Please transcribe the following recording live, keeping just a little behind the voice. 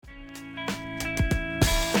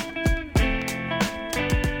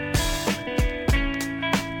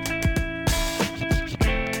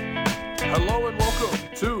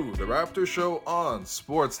Raptors show on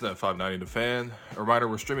Sportsnet 590 The Fan. A reminder,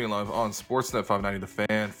 we're streaming live on Sportsnet 590 The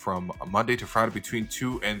Fan from Monday to Friday between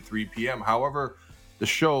 2 and 3 p.m. However, the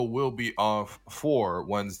show will be off for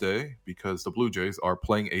Wednesday because the Blue Jays are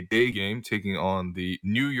playing a day game taking on the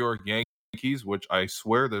New York Yankees, which I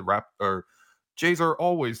swear the Jays are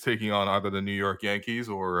always taking on either the New York Yankees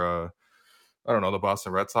or I don't know, the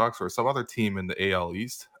Boston Red Sox or some other team in the AL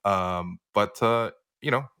East. I'll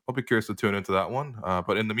be curious to tune into that one.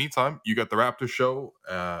 But in the meantime, you got the Raptors show,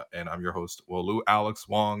 and I'm your host, Wolu. Alex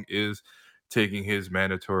Wong is taking his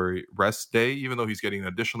mandatory rest day, even though he's getting an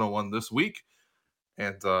additional one this week.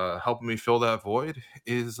 And helping me fill that void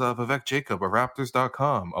is Vivek Jacob of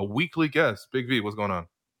Raptors.com, a weekly guest. Big V, what's going on?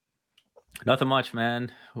 Nothing much,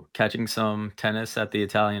 man. Catching some tennis at the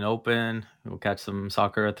Italian Open. We'll catch some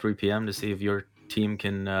soccer at 3 p.m. to see if your team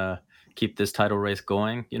can keep this title race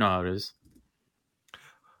going. You know how it is.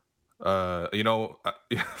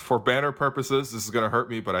 For banner purposes, this is going to hurt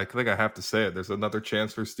me, but I think I have to say it. There's another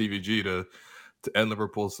chance for Stevie G to end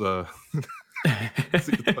Liverpool's title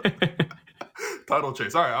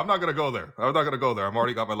chase. All right, I'm not going to go there. I've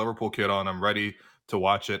already got my Liverpool kit on. I'm ready to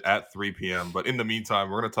watch it at 3 p.m. But in the meantime,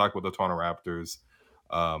 we're going to talk with the Toronto Raptors.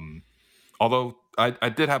 Although I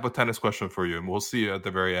did have a tennis question for you, and we'll see at the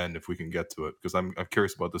very end if we can get to it, because I'm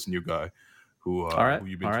curious about this new guy who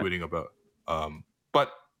you've been tweeting about.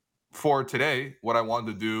 But for today, what I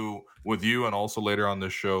wanted to do with you and also later on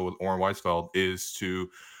this show with Oren Weisfeld is to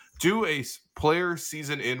do a player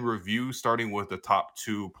season in review, starting with the top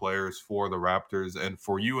two players for the Raptors. And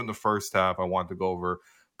for you in the first half, I want to go over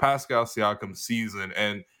Pascal Siakam's season.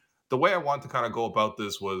 And the way I want to kind of go about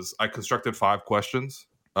this was I constructed 5 questions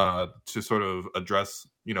to sort of address,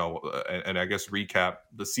 and I guess recap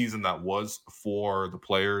the season that was for the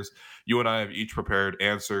players. You and I have each prepared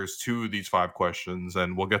answers to these 5 questions,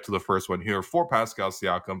 and we'll get to the first one here for Pascal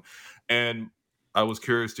Siakam. And I was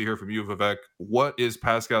curious to hear from you, Vivek. What is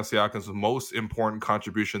Pascal Siakam's most important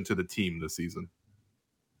contribution to the team this season?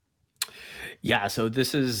 Yeah, so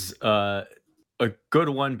this is a good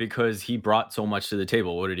one because he brought so much to the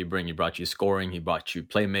table. What did he bring? He brought you scoring, he brought you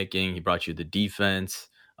playmaking, he brought you the defense.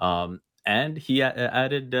 And he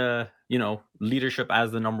added, leadership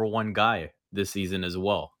as the number one guy this season as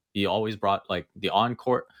well. He always brought like the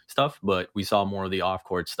on-court stuff, but we saw more of the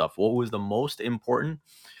off-court stuff. What was the most important?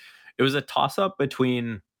 It was a toss-up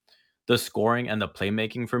between the scoring and the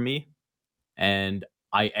playmaking for me. And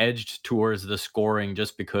I edged towards the scoring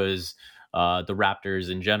just because the Raptors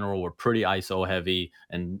in general were pretty ISO heavy,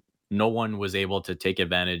 and no one was able to take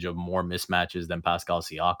advantage of more mismatches than Pascal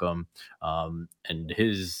Siakam, and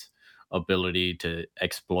his ability to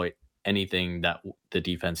exploit anything that the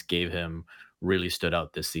defense gave him really stood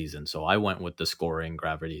out this season. So I went with the scoring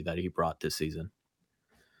gravity that he brought this season.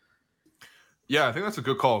 Yeah, I think that's a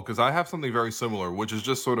good call because I have something very similar, which is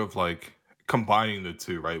just sort of like combining the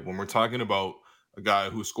two, right? When we're talking about a guy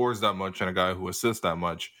who scores that much and a guy who assists that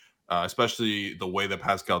much, especially the way that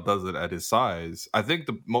Pascal does it at his size, I think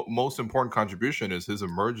the most important contribution is his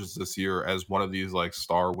emergence this year as one of these like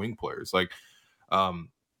star wing players. Like,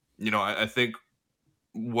 I think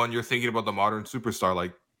when you're thinking about the modern superstar,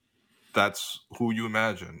 like that's who you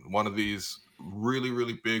imagine. One of these really,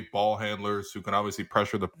 really big ball handlers who can obviously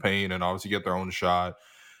pressure the paint and obviously get their own shot,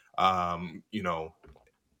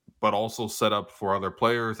 but also set up for other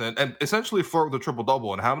players and essentially flirt with the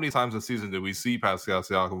triple-double. And how many times this season did we see Pascal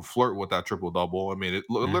Siakam flirt with that triple-double? I mean, it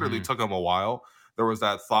literally took him a while. There was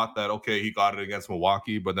that thought that, okay, he got it against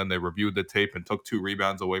Milwaukee, but then they reviewed the tape and took 2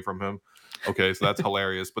 rebounds away from him. Okay, so that's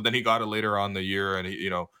hilarious. But then he got it later on in the year, and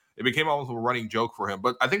it became almost a running joke for him.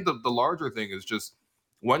 But I think the larger thing is just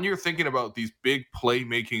when you're thinking about these big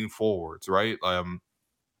playmaking forwards, right?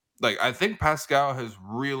 I think Pascal has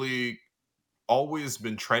really always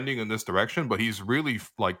been trending in this direction, but he's really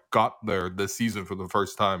got there this season for the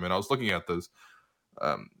first time. And I was looking at this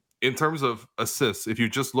in terms of assists. If you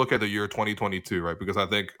just look at the year 2022, right? Because I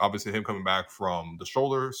think obviously him coming back from the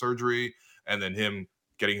shoulder surgery and then him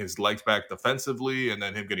getting his legs back defensively and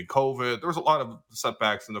then him getting COVID, there was a lot of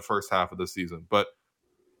setbacks in the first half of the season. But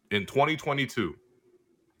in 2022,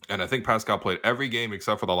 and I think Pascal played every game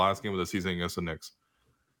except for the last game of the season against the Knicks,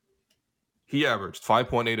 he averaged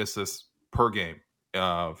 5.8 assists per game,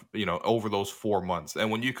 over those 4 months.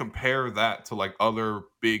 And when you compare that to like other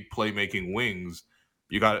big playmaking wings,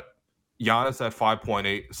 you got Giannis at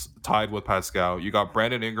 5.8, tied with Pascal. You got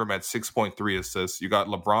Brandon Ingram at 6.3 assists. You got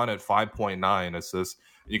LeBron at 5.9 assists.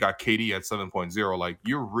 You got KD at 7.0. Like,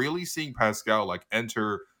 you're really seeing Pascal like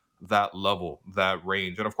enter that level, that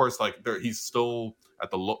range. And of course, like he's still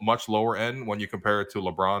at the much lower end when you compare it to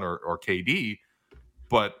LeBron or KD.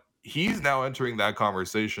 But he's now entering that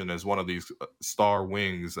conversation as one of these star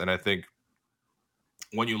wings. And I think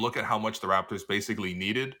when you look at how much the Raptors basically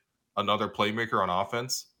needed another playmaker on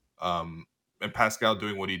offense, and Pascal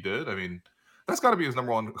doing what he did, I mean, that's got to be his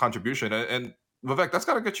number one contribution. And Vivek, that's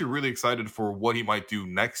got to get you really excited for what he might do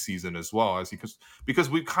next season as well, because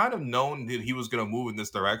we've kind of known that he was going to move in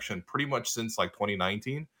this direction pretty much since like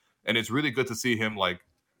 2019, and it's really good to see him like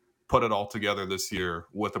put it all together this year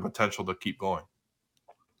with the potential to keep going.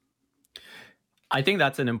 I think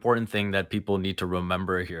that's an important thing that people need to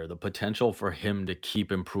remember here, the potential for him to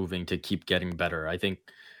keep improving, to keep getting better. I think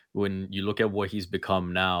when you look at what he's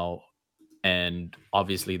become now, and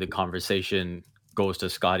obviously the conversation goes to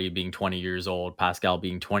Scottie being 20 years old, Pascal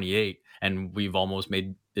being 28, and we've almost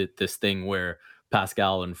made it this thing where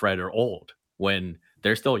Pascal and Fred are old when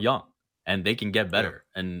they're still young and they can get better.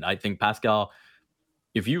 Yeah. And I think Pascal,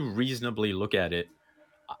 if you reasonably look at it,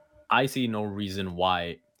 I see no reason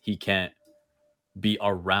why he can't be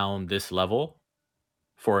around this level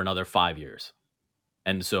for another 5 years.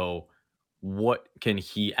 And so what can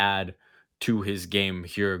he add to his game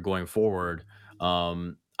here going forward?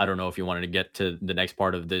 I don't know if you wanted to get to the next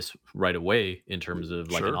part of this right away in terms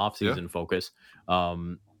of like an off-season focus,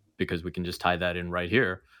 because we can just tie that in right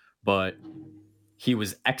here. But he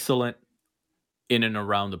was excellent in and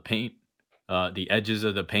around the paint, the edges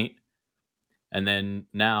of the paint. And then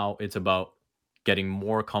now it's about getting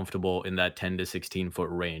more comfortable in that 10 to 16 foot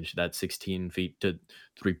range, that 16 feet to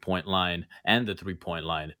 3-point line and the 3-point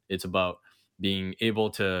line. It's about being able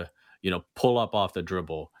to, pull up off the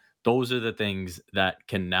dribble. Those are the things that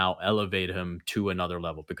can now elevate him to another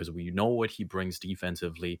level, because we know what he brings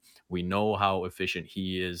defensively. We know how efficient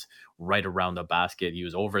he is right around the basket. He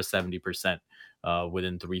was over 70%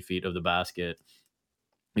 within 3 feet of the basket.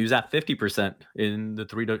 He was at 50% in the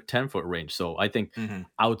 3 to 10 foot range. So I think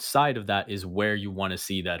outside of that is where you want to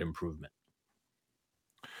see that improvement.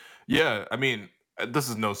 Yeah, I mean, this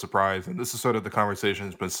is no surprise. And this is sort of the conversation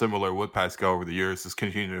that's been similar with Pascal over the years, is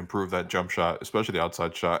continuing to improve that jump shot, especially the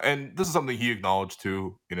outside shot. And this is something he acknowledged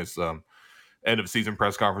too in his end of season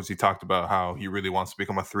press conference. He talked about how he really wants to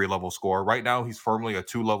become a 3-level scorer. Right now, he's firmly a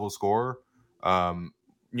 2-level scorer.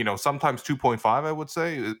 Sometimes 2.5, I would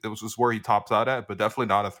say, it was just where he tops out at, but definitely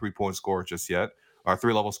not a 3-point scorer just yet, or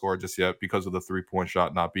 3-level scorer just yet, because of the 3-point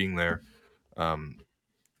shot not being there.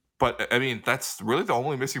 But I mean, that's really the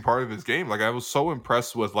only missing part of his game. Like, I was so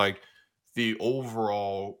impressed with like the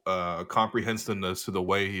overall comprehensiveness to the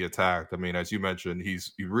way he attacked. I mean, as you mentioned,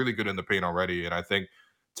 he's really good in the paint already, and I think,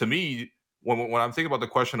 to me, when I'm thinking about the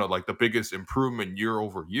question of like the biggest improvement year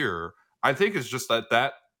over year, I think it's just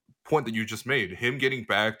that point that you just made, him getting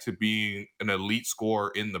back to being an elite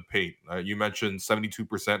scorer in the paint. You mentioned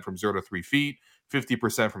 72% from 0 to 3 feet,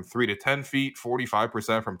 50% from 3 to 10 feet,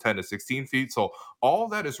 45% from 10 to 16 feet. So all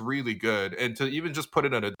that is really good. And to even just put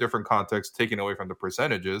it in a different context, taking away from the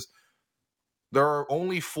percentages, there are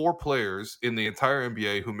only 4 players in the entire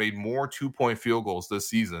NBA who made more 2-point field goals this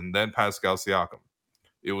season than Pascal Siakam.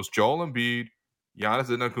 It was Joel Embiid, Giannis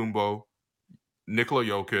Antetokounmpo, Nikola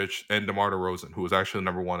Jokic, and DeMar DeRozan, who was actually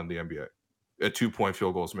number 1 in the NBA at 2-point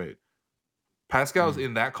field goals made. Pascal's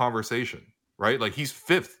in that conversation, right? Like, he's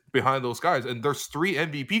 5th behind those guys, and there's 3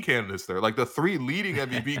 MVP candidates there. Like, the 3 leading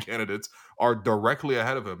MVP candidates are directly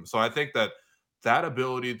ahead of him. So I think that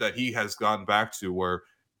ability that he has gone back to, where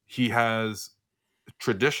he has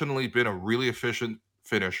traditionally been a really efficient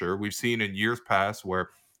finisher. We've seen in years past where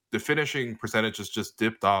the finishing percentages just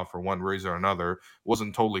dipped off for one reason or another.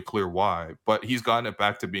 Wasn't totally clear why, but he's gotten it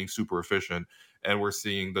back to being super efficient, and we're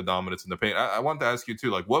seeing the dominance in the paint. I wanted to ask you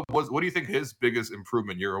too, like, what do you think his biggest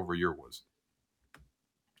improvement year over year was?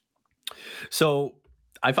 So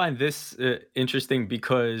I find this interesting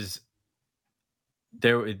because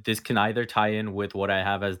this can either tie in with what I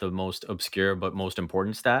have as the most obscure but most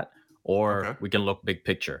important stat, or we can look big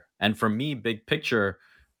picture. And for me, big picture,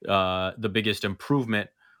 the biggest improvement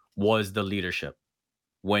was the leadership.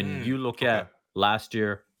 When you look at last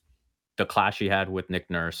year, the clash he had with Nick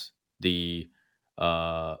Nurse, the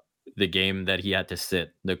game that he had to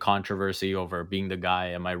sit, the controversy over being the guy,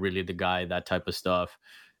 am I really the guy, that type of stuff.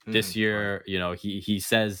 This year, he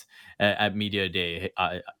says at media day,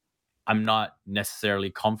 I'm not necessarily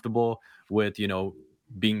comfortable with,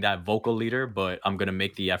 being that vocal leader, but I'm going to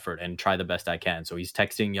make the effort and try the best I can. So he's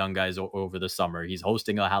texting young guys over the summer. He's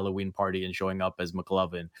hosting a Halloween party and showing up as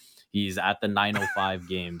McLovin. He's at the 905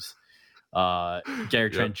 games. Gary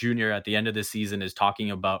Trent Jr. at the end of the season is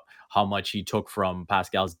talking about how much he took from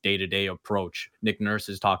Pascal's day-to-day approach. Nick Nurse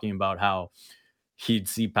is talking about how he'd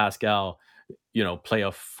see Pascal, play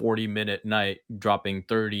a 40-minute night, dropping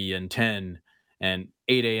 30 and 10 and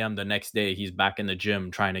 8 a.m. the next day, he's back in the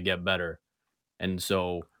gym trying to get better. And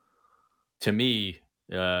so, to me,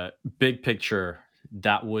 big picture,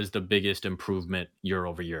 that was the biggest improvement year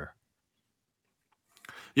over year.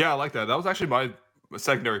 Yeah, I like that. That was actually my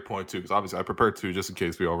secondary point too, because obviously I prepared two just in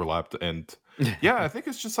case we overlapped. And yeah, I think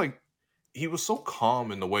it's just like he was so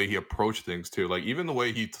calm in the way he approached things too. Like even the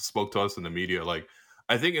way he spoke to us in the media. Like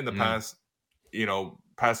I think in the past, you know,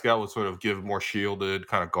 Pascal would sort of give more shielded,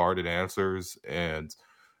 kind of guarded answers, and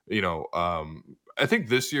you know, I think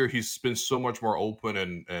this year he's been so much more open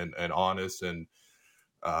and honest, and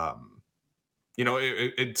you know,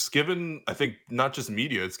 it's given, I think, not just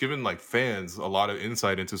media, it's given like fans a lot of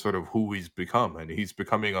insight into sort of who he's become. And he's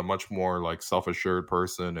becoming a much more like self-assured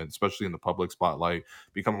person, and especially in the public spotlight,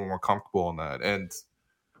 becoming more comfortable in that. And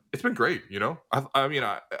it's been great, you know? I mean,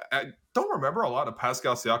 I don't remember a lot of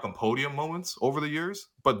Pascal Siakam podium moments over the years,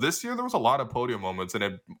 but this year there was a lot of podium moments, and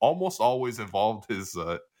it almost always involved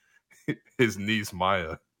his niece,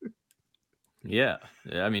 Maya. Yeah.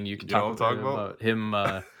 I mean, you could talk about him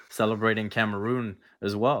celebrating Cameroon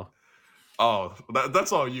as well. Oh,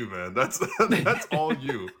 that's all you, man. That's all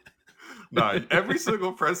you. Nah, every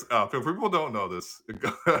single press. People don't know this.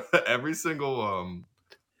 Every single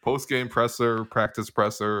post game presser, practice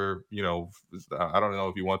presser. You know, I don't know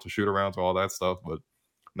if you want to shoot around to all that stuff, but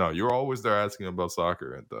no, you're always there asking about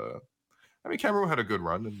soccer. And I mean, Cameroon had a good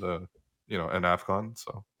run in the in AFCON,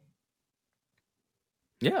 so.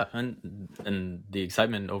 Yeah, and the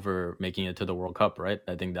excitement over making it to the World Cup, right?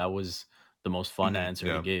 I think that was the most fun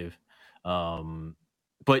answer he gave.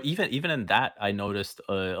 But even in that, I noticed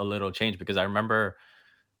a little change, because I remember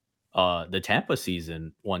the Tampa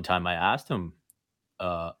season. One time I asked him,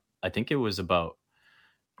 I think it was about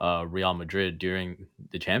Real Madrid during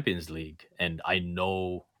the Champions League, and I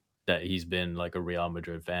know that he's been like a Real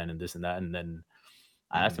Madrid fan and this and that. And then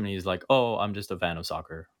I asked him, and he's like, "Oh, I'm just a fan of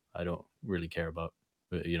soccer. I don't really care about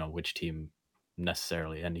which team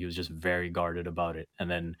necessarily." And he was just very guarded about it.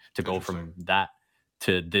 And then to go from that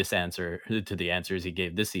to this answer, to the answers he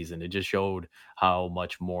gave this season, it just showed how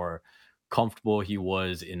much more comfortable he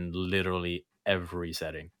was in literally every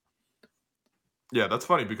setting. Yeah, that's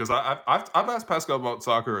funny, because I've asked Pascal about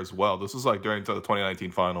soccer as well. This was like during the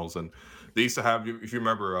 2019 finals, and they used to have, if you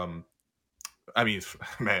remember, I mean,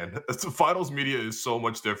 man, finals media is so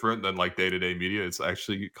much different than like day-to-day media. It's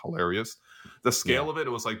actually hilarious. The scale of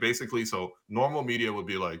it was like basically, so normal media would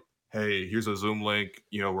be like, hey, here's a Zoom link,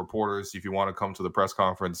 reporters, if you want to come to the press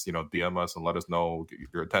conference, DM us and let us know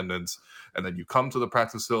your attendance. And then you come to the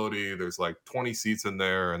practice facility, there's like 20 seats in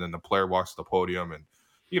there, and then the player walks to the podium, and,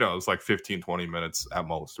 it's like 15, 20 minutes at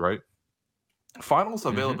most, right? Finals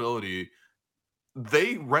availability,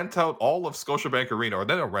 they rent out all of Scotiabank Arena, or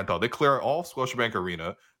they don't rent out, they clear out all Scotiabank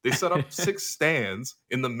Arena. They set up 6 stands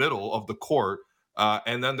in the middle of the court,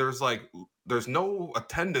 and then there's no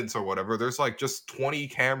attendance or whatever. There's like just 20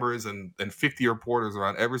 cameras and 50 reporters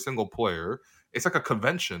around every single player. It's like a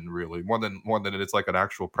convention, really, more than it's like an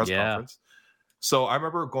actual press conference. So I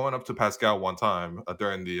remember going up to Pascal one time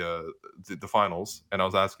during the finals, and I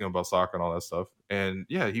was asking him about soccer and all that stuff. And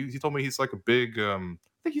yeah, he told me he's like a big, I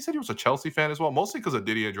think he said he was a Chelsea fan as well, mostly because of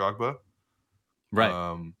Didier Drogba.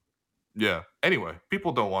 Right. Yeah. Anyway,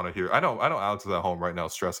 people don't want to hear. I know Alex is at home right now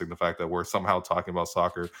stressing the fact that we're somehow talking about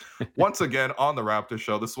soccer. Once again, on the Raptors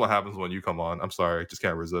show, this is what happens when you come on. I'm sorry, I just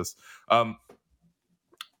can't resist.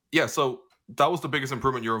 Yeah, so that was the biggest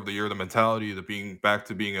improvement year over the year, the mentality, the being back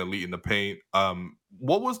to being elite in the paint.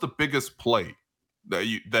 What was the biggest play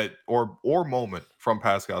or moment from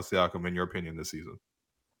Pascal Siakam in your opinion this season?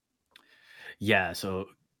 Yeah, so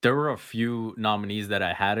there were a few nominees that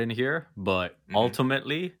I had in here, but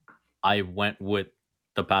ultimately I went with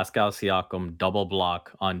the Pascal Siakam double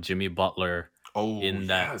block on Jimmy Butler in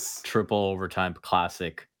that triple overtime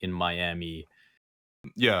classic in Miami.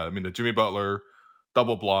 Yeah, I mean, the Jimmy Butler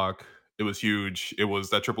double block, it was huge. It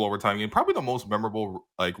was that triple overtime game, probably the most memorable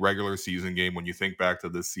like regular season game when you think back to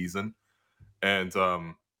this season. And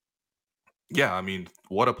yeah, I mean,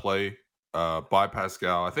 what a play by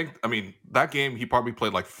Pascal. I mean, that game he probably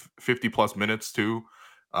played like 50 plus minutes too.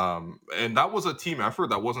 And that was a team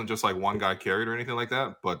effort. That wasn't just like one guy carried or anything like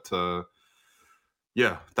that. But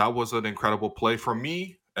yeah, that was an incredible play. For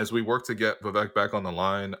me, as we work to get Vivek back on the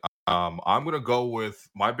line, I'm going to go with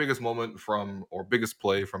my biggest moment biggest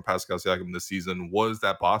play from Pascal Siakam this season was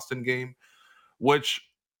that Boston game, which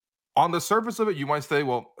on the surface of it, you might say,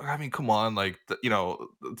 well, I mean, come on, like, the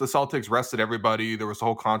Celtics rested everybody. There was a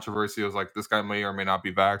whole controversy. It was like, this guy may or may not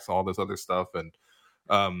be vaxxed, all this other stuff.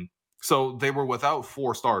 And so they were without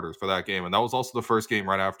 4 starters for that game. And that was also the first game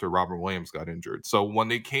right after Robert Williams got injured. So when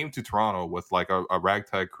they came to Toronto with like a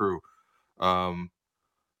ragtag crew,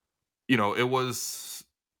 it was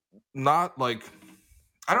not like,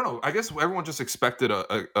 I don't know. I guess everyone just expected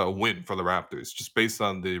a win for the Raptors just based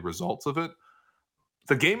on the results of it.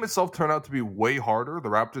 The game itself turned out to be way harder. The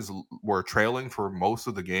Raptors were trailing for most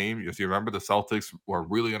of the game. If you remember, the Celtics were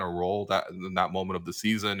really in a roll in that moment of the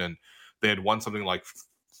season, and they had won something like,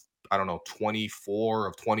 I don't know, 24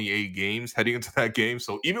 of 28 games heading into that game.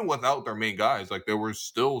 So even without their main guys, like, they were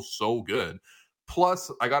still so good.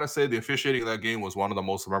 Plus, I got to say, the officiating of that game was one of the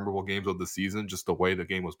most memorable games of the season, just the way the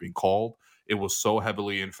game was being called. It was so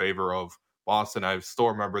heavily in favor of Boston. I still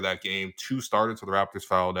remember that game. 2 starters for the Raptors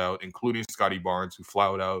fouled out, including Scotty Barnes, who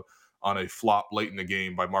fouled out on a flop late in the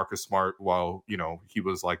game by Marcus Smart while, he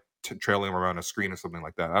was like trailing him around a screen or something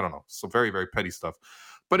like that. I don't know. So very, very petty stuff.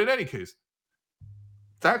 But in any case,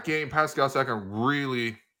 that game, Pascal Siakam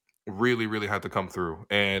really, really, really had to come through.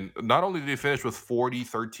 And not only did he finish with 40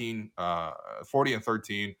 and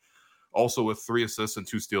 13, also with 3 assists and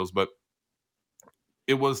 2 steals, but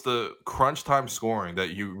it was the crunch time scoring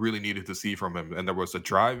that you really needed to see from him. And there was a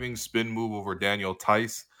driving spin move over Daniel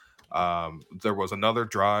Tice. There was another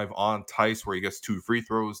drive on Tice where he gets 2 free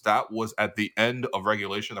throws. That was at the end of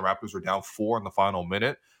regulation. The Raptors were down 4 in the final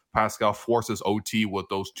minute. Pascal forces OT with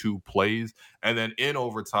those 2 plays. And then in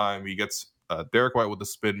overtime, he gets Derek White with the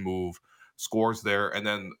spin move, scores there. And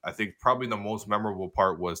then I think probably the most memorable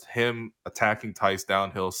part was him attacking Tice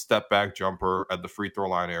downhill, step back jumper at the free throw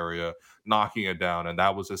line area, knocking it down. And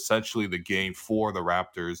that was essentially the game for the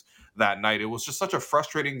Raptors that night. It was just such a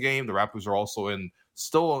frustrating game. The Raptors are also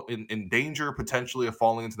still in danger potentially of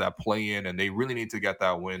falling into that play-in, and they really need to get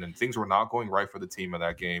that win. And things were not going right for the team in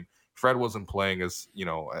that game. Fred wasn't playing as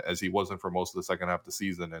he wasn't for most of the second half of the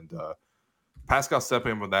season. And Pascal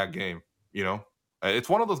stepping in with that game, it's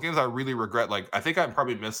one of those games I really regret. Like, I think I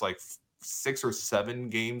probably missed like 6 or 7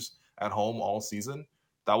 games at home all season.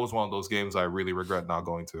 That was one of those games I really regret not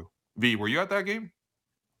going to. V, were you at that game?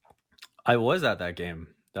 I was at that game.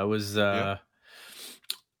 That was I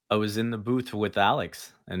was in the booth with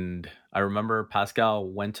Alex, and I remember Pascal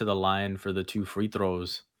went to the line for the 2 free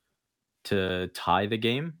throws to tie the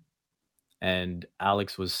game, and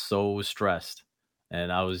Alex was so stressed.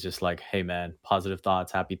 And I was just like, hey, man, positive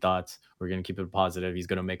thoughts, happy thoughts. We're going to keep it positive. He's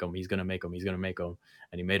going to make them. He's going to make them. He's going to make them.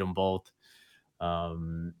 And he made them both.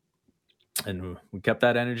 And we kept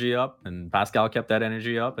that energy up, and Pascal kept that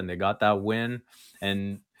energy up, and they got that win.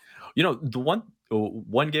 And, the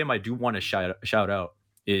one game I do want to shout out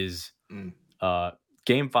is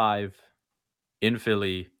Game 5 in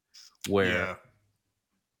Philly, where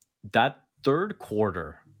that third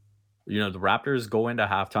quarter, the Raptors go into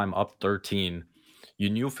halftime up 13. You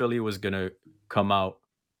knew Philly was going to come out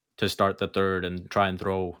to start the third and try and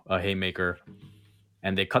throw a haymaker.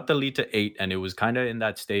 And they cut the lead to 8. And it was kind of in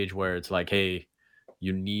that stage where it's like, hey,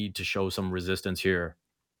 you need to show some resistance here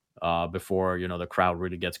before, the crowd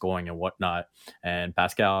really gets going and whatnot. And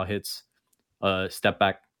Pascal hits a step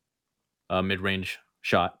back mid-range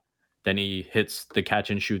shot. Then he hits the catch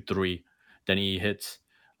and shoot 3. Then he hits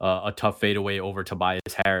a tough fadeaway over Tobias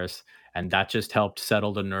Harris. And that just helped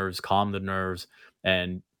settle the nerves, calm the nerves.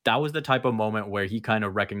 And that was the type of moment where he kind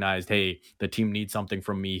of recognized, hey, the team needs something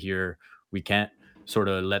from me here. We can't sort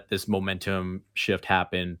of let this momentum shift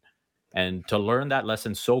happen. And to learn that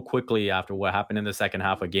lesson so quickly after what happened in the second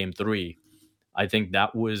half of Game 3, I think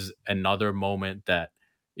that was another moment that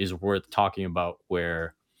is worth talking about,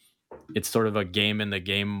 where it's sort of a game in the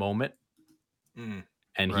game moment. And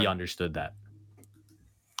right. He understood that.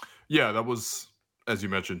 Yeah, that was, as you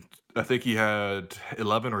mentioned, I think he had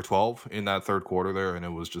 11 or 12 in that third quarter there, and it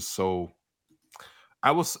was just so...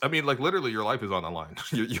 literally your life is on the line.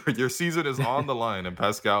 Your season is on the line, and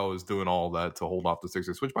Pascal is doing all that to hold off the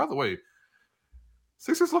Sixers, which, by the way,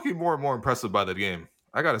 Sixers looking more and more impressive by the game,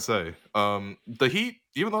 I gotta say. The Heat,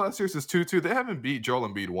 even though that series is 2-2, they haven't beat Joel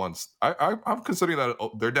Embiid once. I'm considering that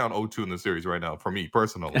they're down 0-2 in the series right now, for me,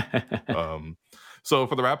 personally. So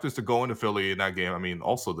for the Raptors to go into Philly in that game,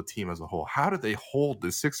 also the team as a whole, how did they hold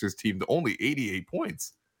the Sixers team to only 88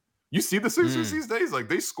 points? You see the Sixers these days? Like,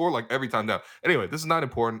 they score like every time down. Anyway, this is not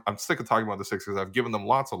important. I'm sick of talking about the Sixers. I've given them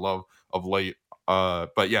lots of love of late.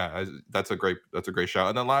 But yeah, that's a great shout.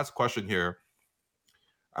 And then last question here.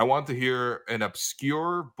 I want to hear an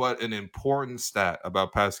obscure but an important stat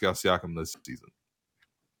about Pascal Siakam this season.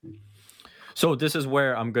 So this is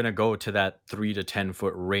where I'm going to go to that 3 to 10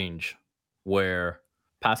 foot range, where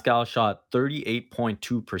Pascal shot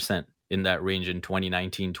 38.2% in that range in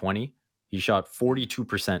 2019-20. He shot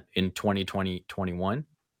 42% in 2020-21.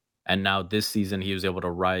 And now this season, he was able to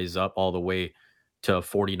rise up all the way to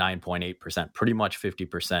 49.8%, pretty much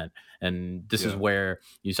 50%. And this is where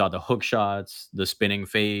you saw the hook shots, the spinning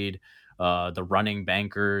fade, the running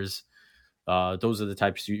bankers. Those are the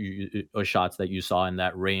types of shots that you saw in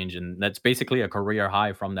that range, and that's basically a career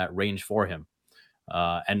high from that range for him.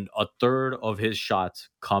 And a third of his shots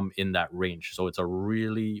come in that range, so it's a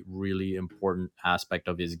really, really important aspect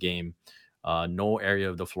of his game. No area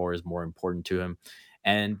of the floor is more important to him.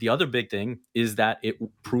 And the other big thing is that it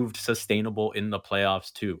proved sustainable in the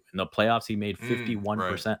playoffs too. In the playoffs, he made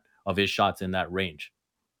 51% of his shots in that range.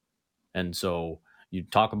 And so you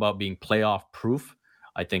talk about being playoff proof.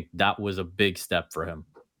 I think that was a big step for him.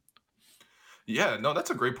 Yeah, no, that's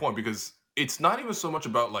a great point, because it's not even so much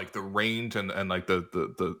about like the range and like the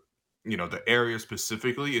the area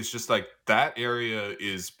specifically. It's just like that area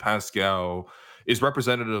is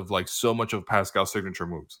representative of like so much of Pascal's signature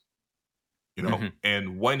moves.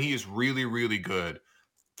 And when he is really, really good,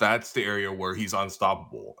 that's the area where he's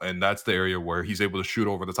unstoppable. And that's the area where he's able to shoot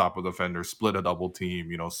over the top of the defender, split a double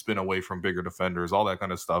team, spin away from bigger defenders, all that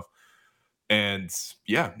kind of stuff. And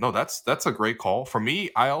yeah, no, that's a great call. For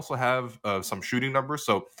me, I also have some shooting numbers.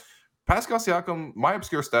 So Pascal Siakam, my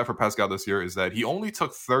obscure stat for Pascal this year is that he only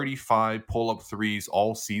took 35 pull-up threes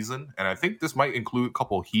all season. And I think this might include a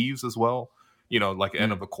couple heaves as well. Like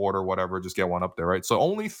end of a quarter, whatever, just get one up there, right? So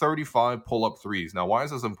only 35 pull-up threes. Now, why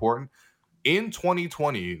is this important? In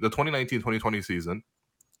 2020, the 2019-2020 season,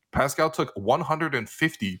 Pascal took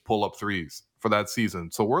 150 pull-up threes for that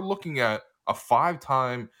season. So we're looking at a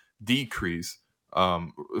 5-time decrease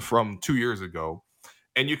from 2 years ago.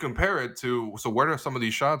 And you compare it to, so where do some of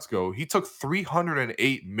these shots go? He took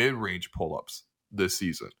 308 mid-range pull-ups this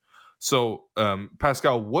season. So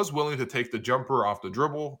Pascal was willing to take the jumper off the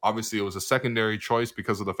dribble. Obviously, it was a secondary choice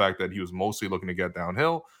because of the fact that he was mostly looking to get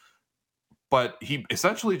downhill. But he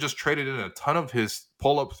essentially just traded in a ton of his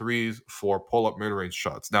pull-up threes for pull-up mid-range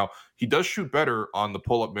shots. Now, he does shoot better on the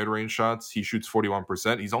pull-up mid-range shots. He shoots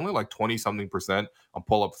 41%. He's only like 20-something% on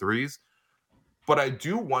pull-up threes. But I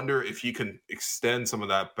do wonder if he can extend some of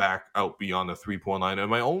that back out beyond the three-point line. And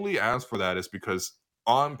my only ask for that is because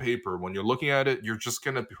on paper, when you're looking at it, you're just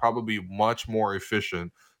going to probably be much more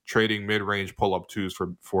efficient trading mid-range pull-up twos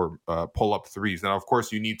for pull-up threes. Now, of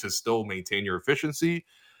course, you need to still maintain your efficiency.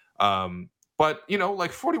 But,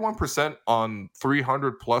 like 41% on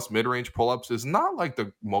 300 plus mid-range pull-ups is not like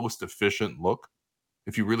the most efficient look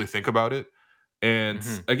if you really think about it. And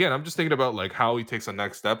again, I'm just thinking about like how he takes a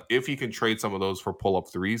next step. If he can trade some of those for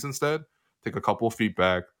pull-up threes instead, take a couple of feet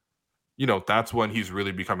back, that's when he's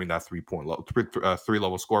really becoming that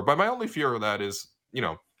three-level scorer. But my only fear of that is,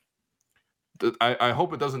 I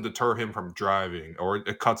hope it doesn't deter him from driving or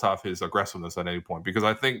it cuts off his aggressiveness at any point. Because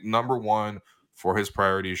I think number one for his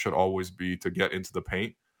priority should always be to get into the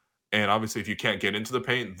paint. And obviously, if you can't get into the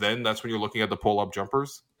paint, then that's when you're looking at the pull-up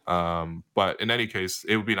jumpers. But in any case,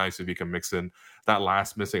 it would be nice if he can mix in that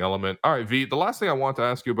last missing element. All right, V, the last thing I want to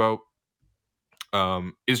ask you about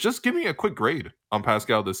is just give me a quick grade on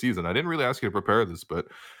Pascal this season. I didn't really ask you to prepare this, but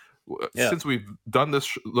since we've done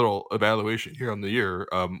this little evaluation here on the year,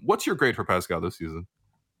 what's your grade for Pascal this season?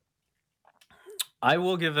 I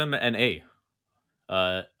will give him an A.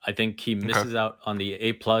 I think he misses out on the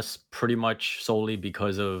A+ pretty much solely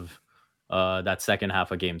because of that second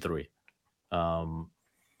half of Game 3.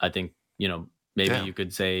 I think maybe you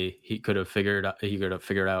could say he could have figured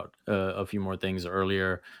out a few more things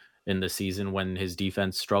earlier in the season when his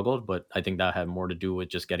defense struggled, but I think that had more to do with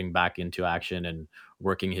just getting back into action and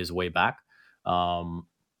working his way back.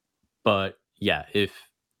 But yeah, if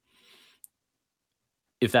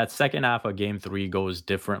that second half of Game 3 goes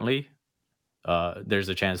differently, there's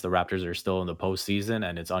a chance the Raptors are still in the postseason,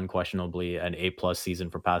 and it's unquestionably an A+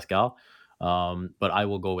 season for Pascal. But I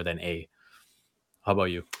will go with an A. How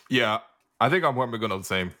about you? Yeah, I think I'm going to go the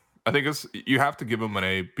same. I think you have to give him an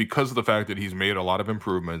A because of the fact that he's made a lot of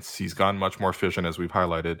improvements. He's gotten much more efficient, as we've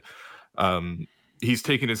highlighted. He's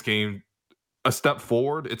taken his game a step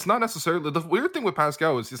forward. It's not necessarily the weird thing with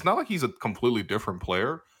Pascal is it's not like he's a completely different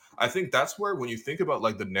player. I think that's where when you think about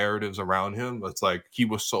like the narratives around him, it's like he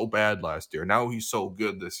was so bad last year. Now he's so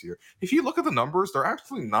good this year. If you look at the numbers, they're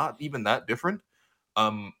actually not even that different.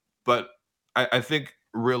 But I think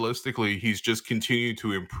realistically, he's just continued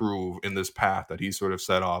to improve in this path that he sort of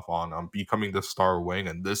set off on becoming the star wing.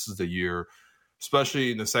 And this is the year,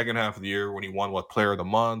 especially in the second half of the year when he won Player of the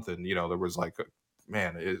Month. And, there was like,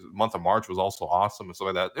 month of March was also awesome and stuff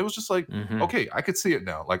like that. It was just like, okay, I could see it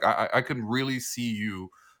now. Like I can really see you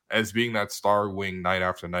as being that star wing night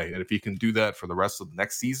after night. And if he can do that for the rest of the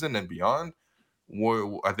next season and beyond,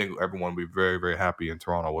 I think everyone will be very, very happy in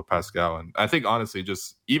Toronto with Pascal. And I think, honestly,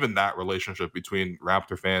 just even that relationship between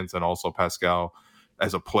Raptor fans and also Pascal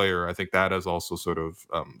as a player, I think that has also sort of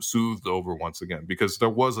soothed over once again because there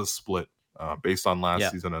was a split based on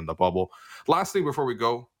last season and the bubble. Last thing before we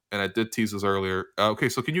go, and I did tease this earlier. Okay,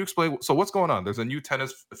 so can you explain? So what's going on? There's a new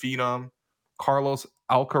tennis phenom, Carlos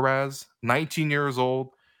Alcaraz, 19 years old,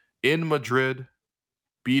 in Madrid,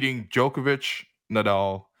 beating Djokovic,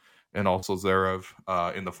 Nadal, and also Zverev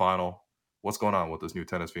in the final. What's going on with this new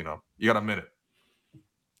tennis phenom? You got a minute.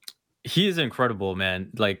 He is incredible, man.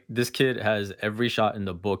 Like, this kid has every shot in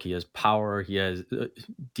the book. He has power. He has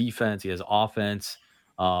defense. He has offense.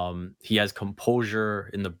 He has composure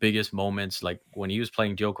in the biggest moments. Like when he was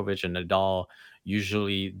playing Djokovic and Nadal,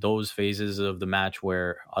 usually those phases of the match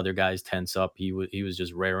where other guys tense up, he was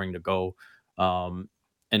just raring to go. And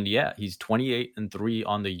yeah, he's 28-3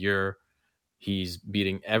 on the year. He's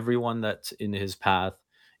beating everyone that's in his path,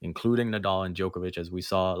 including Nadal and Djokovic, as we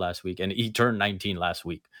saw last week. And he turned 19 last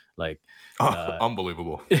week. Like,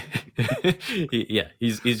 unbelievable.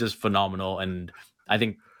 He's just phenomenal. And I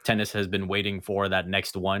think tennis has been waiting for that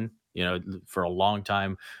next one, for a long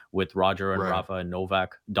time, with Roger and Rafa and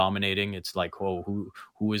Novak dominating. It's like, who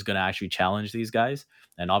is going to actually challenge these guys?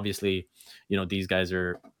 And obviously, these guys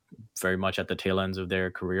are very much at the tail ends of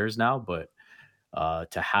their careers now, but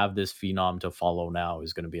to have this phenom to follow now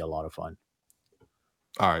is going to be a lot of fun.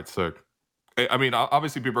 All right, so I mean,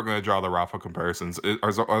 obviously people are going to draw the Rafa comparisons.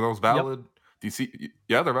 Are those valid? Yep. Do you see?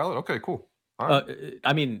 Yeah, they're valid. Okay, cool. All right.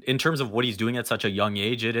 I mean, in terms of what he's doing at such a young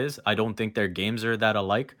age, it is. I don't think their games are that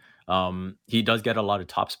alike. He does get a lot of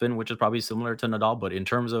topspin, which is probably similar to Nadal, but in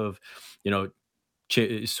terms of,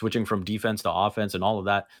 switching from defense to offense and all of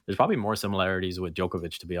that, there's probably more similarities with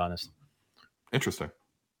Djokovic, to be honest. Interesting.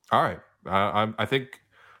 All right. I think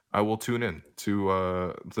I will tune in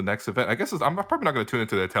to the next event. I guess I'm probably not going to tune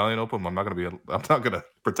into the Italian Open. I'm not going to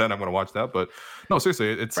pretend I'm going to watch that. But no,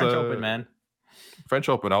 seriously, it's French Open, man. French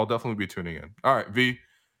Open. I'll definitely be tuning in. All right, V.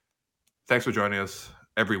 Thanks for joining us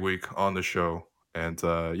every week on the show. And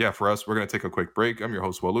for us, we're going to take a quick break. I'm your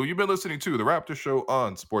host, Walu. You've been listening to The Raptors Show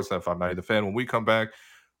on Sportsnet 590 The Fan. When we come back,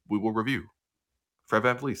 we will review Fred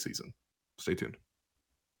VanVleet's season. Stay tuned.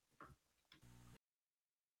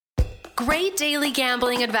 Great daily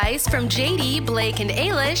gambling advice from JD, Blake, and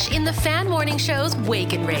Ailish in the Fan Morning Show's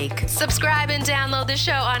Wake and Rake. Subscribe and download the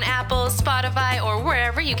show on Apple, Spotify, or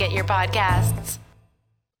wherever you get your podcasts.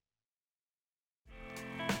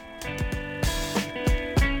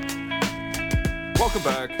 Welcome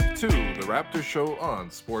back to the Raptors Show on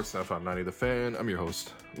Sportsnet 590 The Fan. I'm your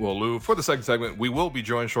host, Will Lou. For the second segment, we will be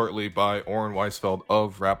joined shortly by Oren Weisfeld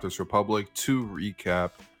of Raptors Republic to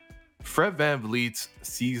recap Fred VanVleet's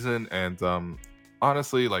season. And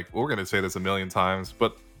honestly, we're going to say this a million times,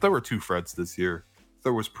 but there were two Freds this year.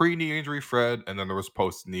 There was pre-knee injury Fred, and then there was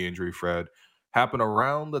post-knee injury Fred. Happened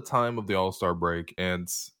around the time of the All-Star break. And,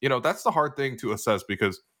 that's the hard thing to assess,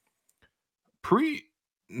 because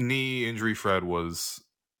pre-knee injury Fred was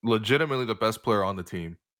legitimately the best player on the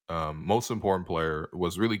team. Most important player,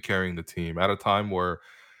 was really carrying the team at a time where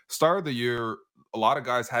start of the year, a lot of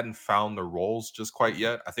guys hadn't found their roles just quite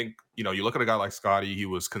yet. I think, you look at a guy like Scottie, he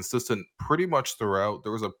was consistent pretty much throughout.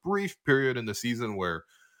 There was a brief period in the season where,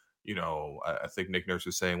 I think Nick Nurse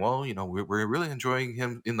was saying, well, we're really enjoying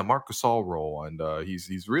him in the Marc Gasol role. And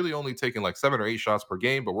he's really only taking 7 or 8 shots per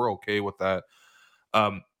game, but we're okay with that.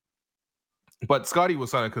 But Scottie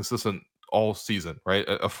was kind of consistent all season, right?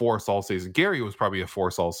 A force all season. Gary was probably a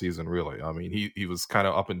force all season, really. I mean, he was kind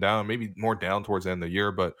of up and down, maybe more down towards the end of the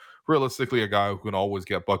year, but realistically a guy who can always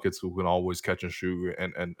get buckets, who can always catch and shoot,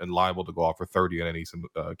 and liable to go off for 30 at any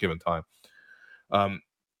given time.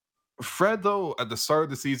 Fred, though, at the start of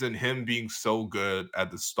the season, him being so good at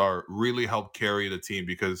the start really helped carry the team,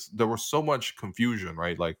 because there was so much confusion,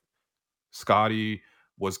 right? Scottie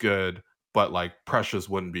was good, but Precious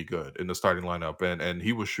wouldn't be good in the starting lineup, and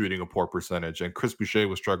he was shooting a poor percentage, and Chris Boucher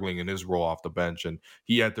was struggling in his role off the bench, and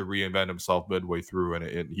he had to reinvent himself midway through,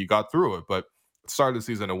 and he got through it. But at the start of the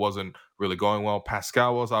season, it wasn't really going well.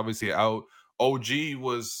 Pascal was obviously out. OG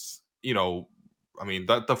was,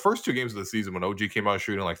 the first 2 games of the season when OG came out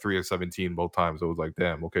shooting 3 of 17 both times, it was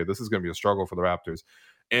damn, okay, this is going to be a struggle for the Raptors.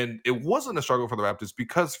 And it wasn't a struggle for the Raptors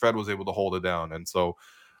because Fred was able to hold it down. And so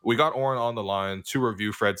we got Oren on the line to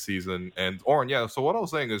review Fred's season. And Oren, so what I was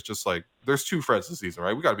saying is just there's 2 Freds this season,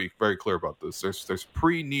 right? We got to be very clear about this. There's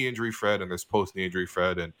pre-knee injury Fred and there's post-knee injury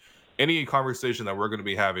Fred. And any conversation that we're going to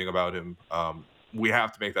be having about him, we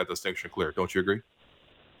have to make that distinction clear. Don't you agree?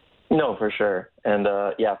 No, for sure. And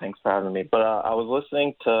thanks for having me. But I was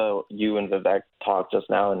listening to you and Vivek talk just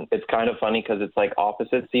now, and it's kind of funny because it's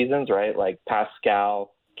opposite seasons, right?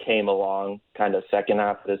 Pascal came along kind of second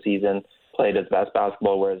half of the season, played his best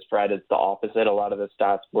basketball, whereas Fred is the opposite. A lot of the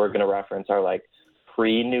stats we're going to reference are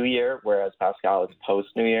pre-New Year, whereas Pascal is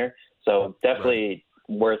post-New Year. So definitely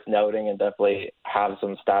worth noting and definitely have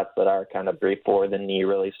some stats that are kind of before the knee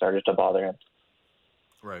really started to bother him.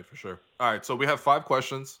 Right, for sure. All right, so we have 5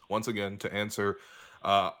 questions, once again, to answer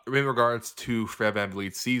in regards to Fred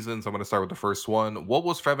VanVleet's seasons. I'm going to start with the first one. What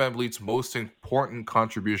was Fred VanVleet's most important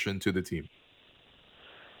contribution to the team?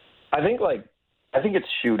 I think it's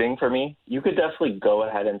shooting for me. You could definitely go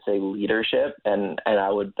ahead and say leadership, and I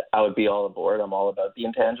would be all aboard. I'm all about the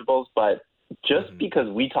intangibles, but just because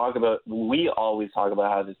we always talk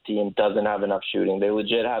about how this team doesn't have enough shooting. They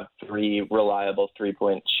legit have 3 reliable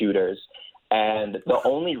 3-point shooters. And the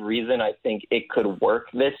only reason I think it could work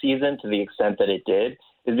this season to the extent that it did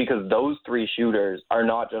is because those 3 shooters are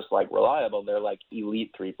not just like reliable, they're like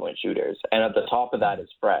elite 3-point shooters. And at the top of that is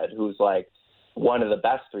Fred, who's like one of the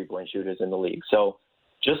best 3-point shooters in the league. So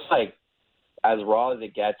just like as raw as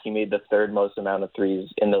it gets, he made the 3rd most amount of threes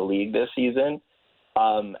in the league this season.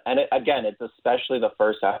 It's especially the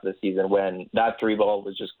first half of the season when that 3 ball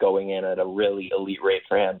was just going in at a really elite rate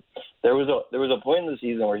for him. There was a point in the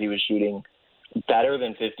season where he was shooting better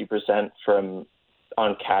than 50%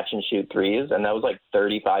 on catch and shoot threes, and that was like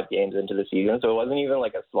 35 games into the season. So it wasn't even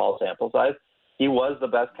like a small sample size. He was the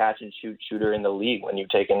best catch and shoot shooter in the league when you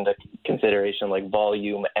take into consideration like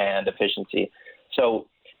volume and efficiency. So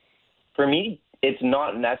for me, it's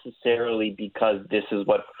not necessarily because this is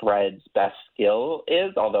what Fred's best skill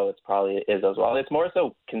is, although it probably is as well. It's more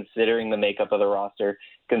so considering the makeup of the roster,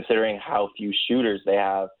 considering how few shooters they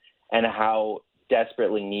have, and how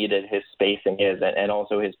desperately needed his spacing is, and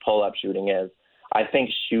also his pull-up shooting is. I think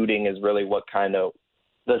shooting is really what kind of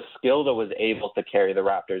the skill that was able to carry the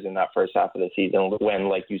Raptors in that first half of the season when,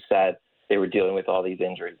 like you said, they were dealing with all these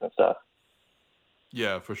injuries and stuff.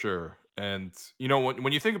 Yeah, for sure. And,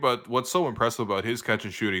 when you think about what's so impressive about his catch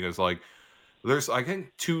and shooting is like, there's, I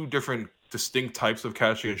think, 2 different distinct types of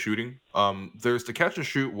catching and shooting. There's the catch and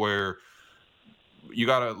shoot where you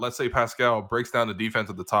gotta, let's say Pascal breaks down the defense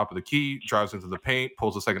at the top of the key, drives into the paint,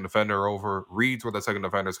 pulls the second defender over, reads where that second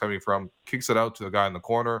defender is coming from, kicks it out to the guy in the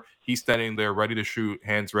corner. He's standing there ready to shoot,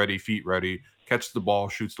 hands ready, feet ready, catches the ball,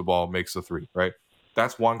 shoots the ball, makes the 3, right?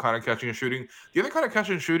 That's one kind of catching and shooting. The other kind of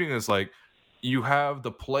catching and shooting is like you have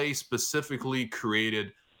the play specifically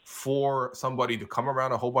created for somebody to come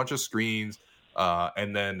around a whole bunch of screens,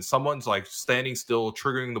 and then someone's like standing still,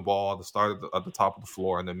 triggering the ball at the start at the top of the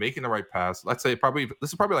floor, and then making the right pass. Let's say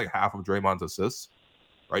this is probably like half of Draymond's assists,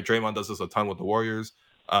 right? Draymond does this a ton with the Warriors,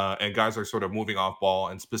 and guys are sort of moving off ball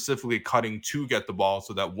and specifically cutting to get the ball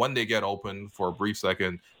so that when they get open for a brief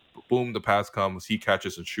second, boom, the pass comes, he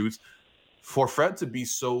catches and shoots. For Fred to be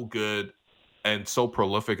so good and so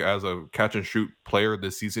prolific as a catch and shoot player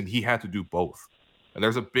this season, he had to do both. And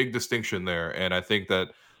there's a big distinction there. And I think that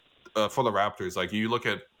for the Raptors, like you look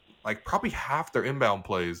at like probably half their inbound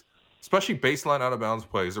plays, especially baseline out of bounds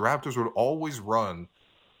plays, the Raptors would always run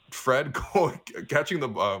Fred catching the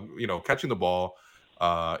ball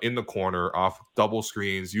in the corner off double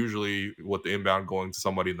screens, usually with the inbound going to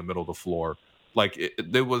somebody in the middle of the floor. Like it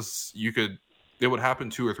would happen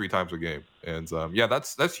 2 or 3 times a game. And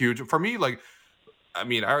that's huge for me. Like, I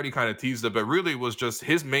mean, I already kind of teased it, but really was just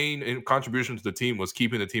his main contribution to the team was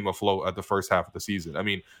keeping the team afloat at the first half of the season. I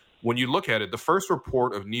mean, when you look at it, the first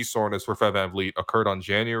report of knee soreness for Fred VanVleet occurred on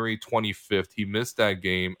January 25th. He missed that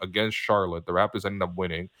game against Charlotte. The Raptors ended up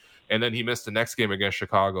winning. And then he missed the next game against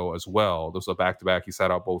Chicago as well. This was a back-to-back. He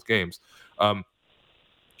sat out both games.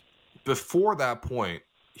 Before that point,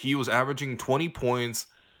 he was averaging 22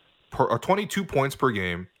 points per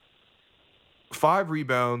game, 5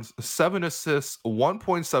 rebounds, 7 assists,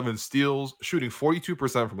 1.7 steals, shooting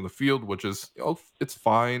 42% from the field, which is, it's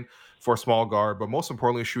fine for a small guard, but most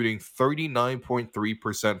importantly, shooting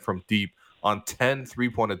 39.3% from deep on 10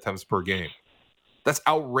 3-point attempts per game. That's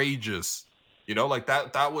outrageous. Like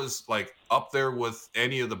that was like up there with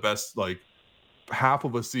any of the best, like half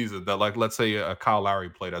of a season that, like, let's say a Kyle Lowry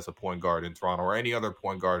played as a point guard in Toronto or any other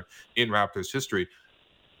point guard in Raptors history.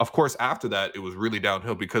 Of course, after that, it was really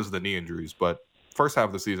downhill because of the knee injuries. But first half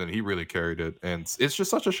of the season, he really carried it. And it's just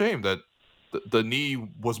such a shame that the knee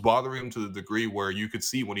was bothering him to the degree where you could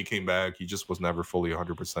see when he came back, he just was never fully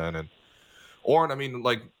 100%. And Oren, I mean,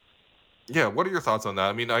 like, yeah, what are your thoughts on that?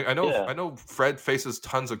 I mean, I know Fred faces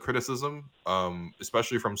tons of criticism,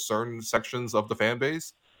 especially from certain sections of the fan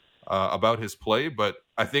base about his play. But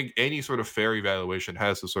I think any sort of fair evaluation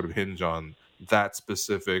has to sort of hinge on that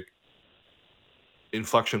specific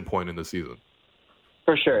inflection point in the season.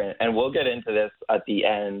 For sure, and we'll get into this at the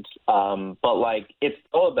end. But like, it's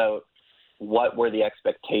all about what were the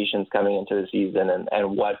expectations coming into the season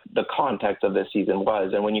and what the context of this season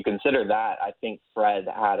was. And when you consider that, I think Fred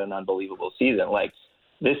had an unbelievable season. Like,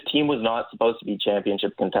 this team was not supposed to be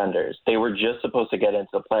championship contenders. They were just supposed to get into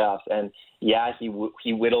the playoffs. And yeah,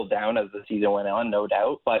 he whittled down as the season went on, no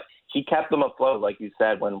doubt, but he kept them afloat, like you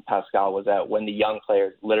said, when Pascal was out, when the young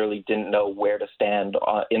players literally didn't know where to stand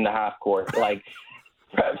in the half court. Like,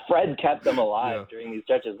 Fred kept them alive during these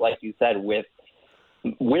stretches, like you said, with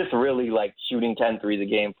really like shooting 10 threes a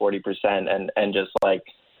game, 40%, and just like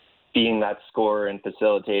being that scorer and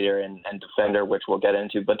facilitator and defender, which we'll get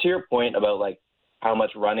into. But to your point about like how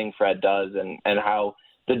much running Fred does and how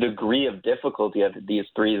the degree of difficulty of these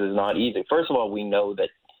threes is not easy. First of all, we know that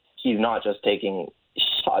he's not just taking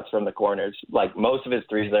shots from the corners. Like, most of his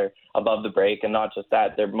threes are above the break, and not just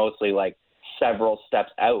that, they're mostly like several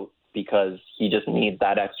steps out because he just needs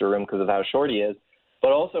that extra room because of how short he is.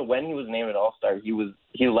 But also, when he was named an All-Star,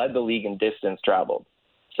 he led the league in distance traveled.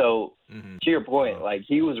 So to your point, like,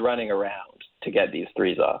 he was running around to get these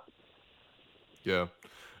threes off. Yeah.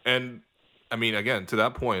 And I mean, again, to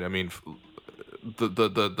that point, I mean,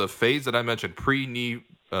 the phase that I mentioned, pre-knee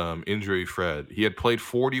injury Fred, he had played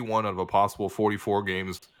 41 out of a possible 44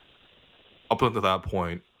 games up until that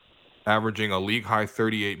point, averaging a league-high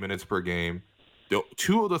 38 minutes per game.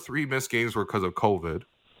 Two of the three missed games were because of COVID.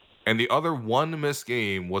 And the other one missed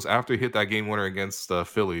game was after he hit that game winner against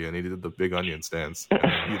Philly, and he did the big onion stance.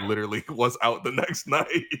 And he literally was out the next night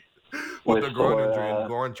with the groin injury. And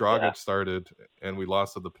Goran Dragic started, and we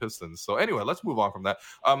lost to the Pistons. So anyway, let's move on from that.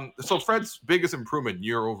 So Fred's biggest improvement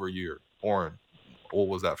year over year. Oren, what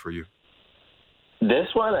was that for you? This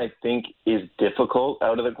one, I think, is difficult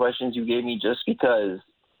out of the questions you gave me, just because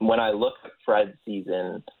when I look at Fred's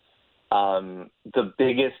season, the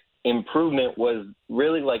biggest improvement was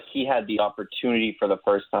really like he had the opportunity for the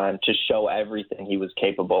first time to show everything he was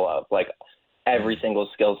capable of, like every single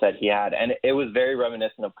skill set he had. And it was very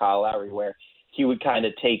reminiscent of Kyle Lowry, where he would kind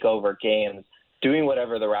of take over games doing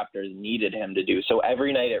whatever the Raptors needed him to do. So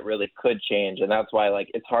every night it really could change. And that's why,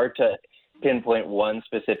 like, it's hard to pinpoint one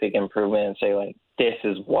specific improvement and say, like, this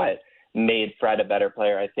is what made Fred a better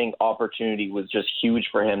player. I think opportunity was just huge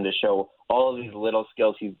for him to show all of these little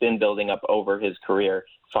skills he's been building up over his career,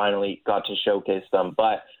 finally got to showcase them.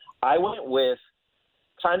 But I went with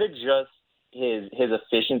kind of just his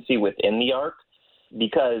efficiency within the arc,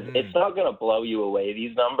 because it's not going to blow you away,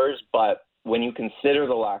 these numbers, but when you consider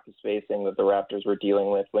the lack of spacing that the Raptors were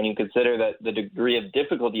dealing with, when you consider that the degree of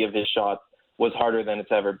difficulty of his shots was harder than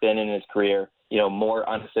it's ever been in his career, you know, more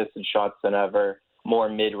unassisted shots than ever, more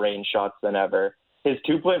mid-range shots than ever. His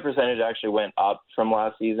two-point percentage actually went up from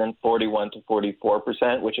last season, 41 to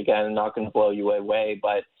 44%, which, again, not going to blow you away,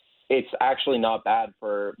 but it's actually not bad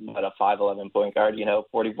for a 5'11" point guard. You know,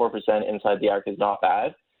 44% inside the arc is not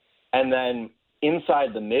bad. And then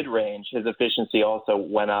inside the mid-range, his efficiency also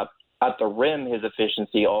went up. At the rim, his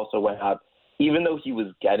efficiency also went up. Even though he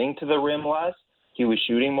was getting to the rim less, he was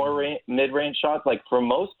shooting more mid-range shots. Like, for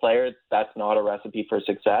most players, that's not a recipe for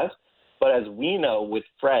success. But as we know with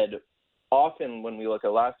Fred, often when we look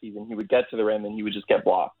at last season, he would get to the rim and he would just get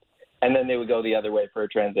blocked. And then they would go the other way for a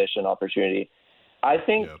transition opportunity. I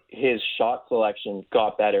think his shot selection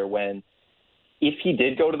got better when, if he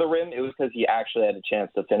did go to the rim, it was because he actually had a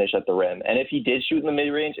chance to finish at the rim. And if he did shoot in the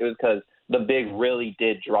mid-range, it was because the big really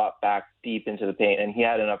did drop back deep into the paint and he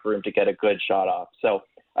had enough room to get a good shot off. So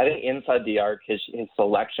I think inside the arc, his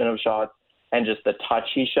selection of shots and just the touch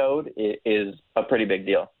he showed is a pretty big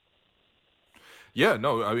deal. Yeah,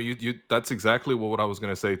 no, I mean, you that's exactly what I was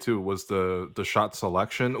going to say, too, was the shot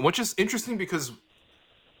selection, which is interesting because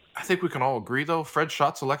I think we can all agree, though, Fred's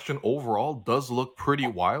shot selection overall does look pretty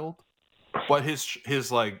wild, but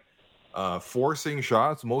his like forcing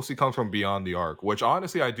shots mostly comes from beyond the arc, which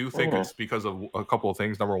honestly I do think it's because of a couple of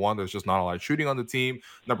things. Number one, there's just not a lot of shooting on the team.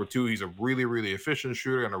 Number two, he's a really, really efficient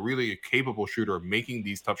shooter and a really capable shooter of making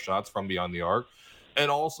these tough shots from beyond the arc.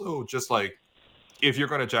 And also just like, if you're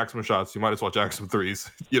going to jack some shots, you might as well jack some threes.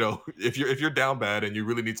 You know, if you're down bad and you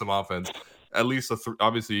really need some offense, at least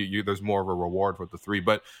obviously there's more of a reward with the three.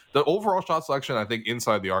 But the overall shot selection, I think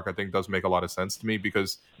inside the arc, I think does make a lot of sense to me,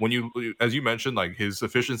 because when you, as you mentioned, like his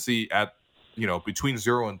efficiency at, you know, between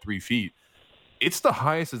 0 and 3 feet, it's the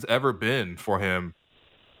highest it's ever been for him.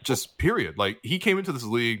 Just period. Like, he came into this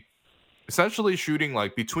league essentially shooting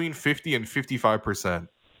like between 50 and 55%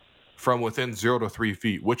 from within 0 to 3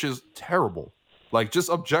 feet, which is terrible. Like, just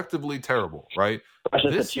objectively terrible, right?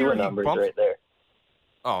 Precious, this year numbers right there.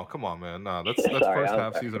 Oh, come on, man. Nah, that's sorry, first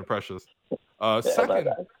half season of Precious. Second,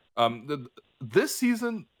 this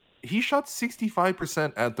season, he shot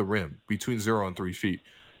 65% at the rim between 0 and 3 feet.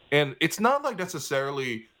 And it's not like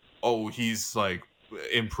necessarily, he's like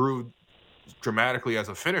improved dramatically as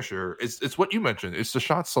a finisher. It's what you mentioned. It's the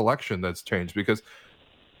shot selection that's changed, because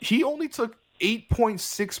he only took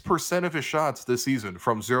 8.6% of his shots this season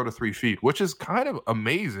from 0 to 3 feet, which is kind of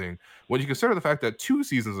amazing when you consider the fact that 2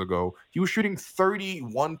 seasons ago, he was shooting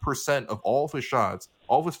 31% of all of his shots,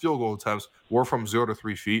 all of his field goal attempts were from 0 to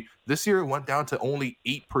 3 feet. This year, it went down to only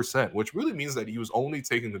 8%, which really means that he was only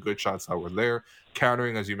taking the good shots that were there,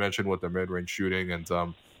 countering, as you mentioned, with the mid-range shooting. And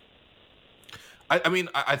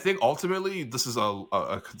I think ultimately this is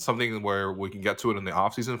a something where we can get to it in the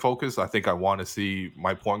offseason focus. I think I want to see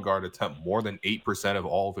my point guard attempt more than 8% of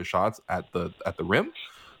all of his shots at the rim.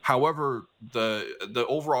 However, the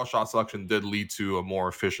overall shot selection did lead to a more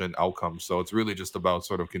efficient outcome. So it's really just about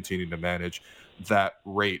sort of continuing to manage that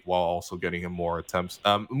rate while also getting him more attempts.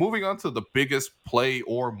 Moving on to the biggest play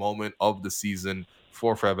or moment of the season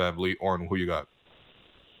for Fred VanVleet. Oren, who you got?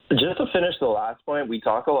 Just to finish the last point, we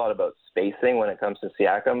talk a lot about spacing when it comes to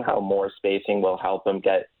Siakam, how more spacing will help him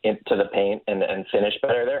get into the paint and finish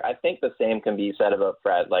better there. I think the same can be said about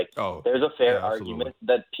Fred. There's a fair argument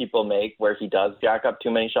that people make where he does jack up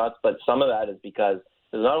too many shots, but some of that is because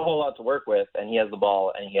there's not a whole lot to work with, and he has the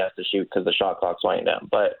ball, and he has to shoot because the shot clock's winding down.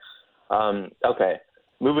 But, okay,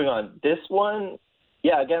 moving on. This one,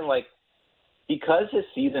 again, because his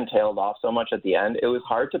season tailed off so much at the end, it was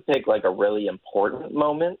hard to pick a really important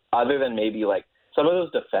moment other than maybe some of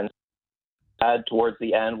those defense had towards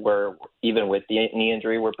the end were, even with the knee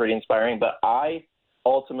injury, were pretty inspiring. But I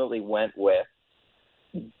ultimately went with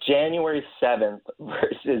January 7th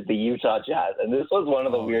versus the Utah Jazz. And this was one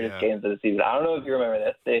of the weirdest games of the season. I don't know if you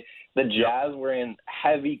remember this. The Jazz were in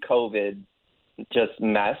heavy COVID just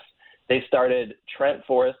mess. They started Trent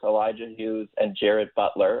Forrest, Elijah Hughes, and Jared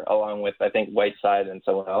Butler, along with, I think, Whiteside and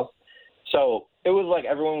someone else. So it was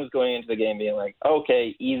everyone was going into the game being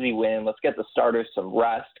okay, easy win. Let's get the starters some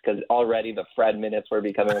rest because already the Fred minutes were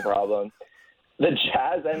becoming a problem. The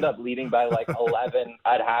Jazz end up leading by 11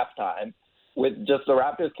 at halftime. With just the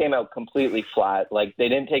Raptors came out completely flat. They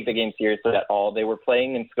didn't take the game seriously at all. They were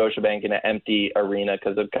playing in Scotiabank in an empty arena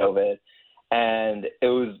because of COVID. And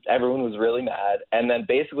everyone was really mad. And then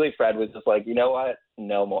basically Fred was just you know what?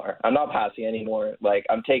 No more. I'm not passing anymore.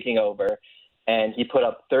 I'm taking over. And he put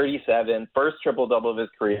up 37, first triple-double of his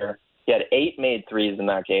career. He had 8 made threes in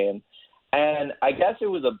that game. And I guess it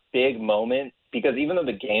was a big moment because even though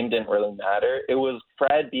the game didn't really matter, it was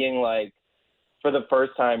Fred being for the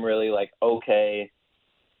first time really okay,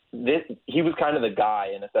 he was kind of the guy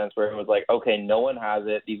in a sense where it was okay, no one has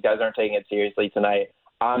it. These guys aren't taking it seriously tonight.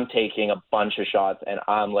 I'm taking a bunch of shots, and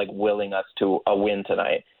I'm willing us to a win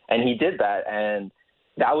tonight. And he did that, and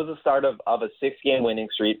that was the start of a 6-game winning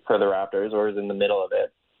streak for the Raptors, or was in the middle of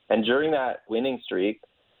it. And during that winning streak,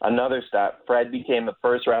 another stat, Fred became the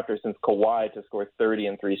first Raptor since Kawhi to score 30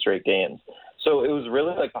 in 3 straight games. So it was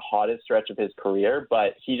really the hottest stretch of his career,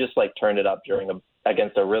 but he just turned it up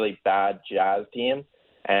against a really bad Jazz team,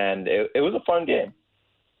 and it was a fun game.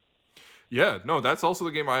 Yeah, no, that's also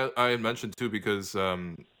the game I had mentioned too because,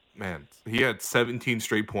 he had 17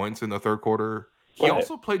 straight points in the third quarter. He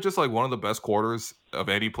also played just one of the best quarters of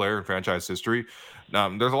any player in franchise history.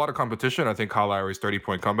 There's a lot of competition. I think Kyle Lowry's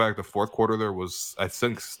 30-point comeback, the fourth quarter there was, I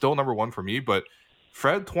think, still number one for me. But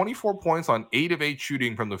Fred, 24 points on 8 of 8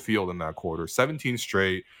 shooting from the field in that quarter, 17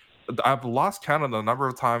 straight. I've lost count on the number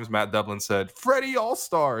of times Matt Devlin said, Freddie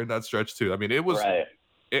All-Star in that stretch too. I mean, it was... Right.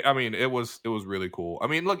 It was really cool.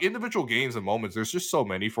 Look, individual games and moments, there's just so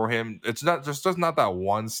many for him. It's not just not that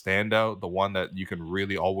one standout, the one that you can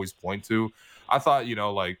really always point to. I thought,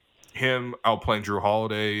 him outplaying Drew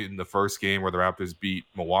Holiday in the first game where the Raptors beat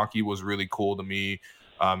Milwaukee was really cool to me.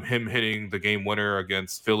 Him hitting the game winner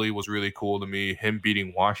against Philly was really cool to me. Him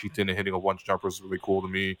beating Washington and hitting a bunch of jumpers was really cool to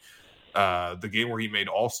me. The game where he made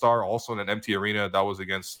All-Star, also in an empty arena, that was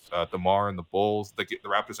against DeMar and the Bulls. The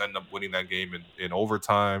Raptors ended up winning that game in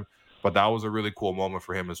overtime, but that was a really cool moment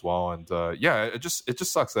for him as well. And it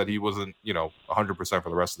just sucks that he wasn't 100% for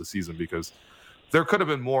the rest of the season because there could have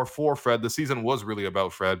been more for Fred. The season was really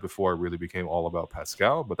about Fred before it really became all about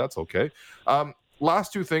Pascal, but that's okay.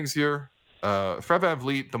 Last 2 things here. Fred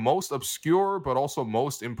VanVleet, the most obscure but also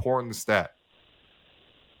most important stat.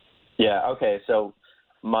 Yeah, okay, so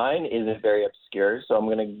mine isn't very obscure, so I'm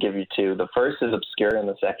going to give you 2. The first is obscure and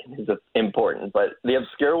the second is important. But the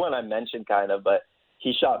obscure one I mentioned kind of, but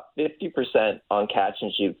he shot 50% on catch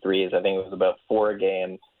and shoot threes. I think it was about 4 a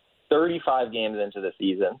game, 35 games into the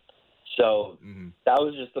season. So that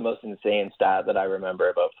was just the most insane stat that I remember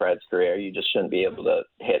about Fred's career. You just shouldn't be able to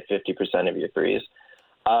hit 50% of your threes.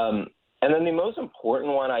 And then the most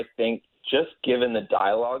important one, I think, just given the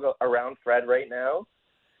dialogue around Fred right now,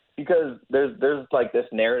 because there's like this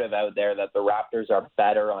narrative out there that the Raptors are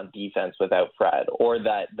better on defense without Fred, or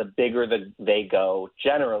that the bigger they go,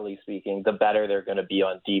 generally speaking, the better they're going to be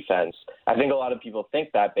on defense. I think a lot of people think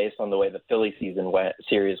that based on the way the Philly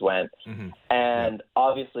series went. Mm-hmm. And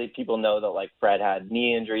obviously people know that like Fred had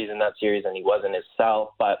knee injuries in that series and he wasn't himself,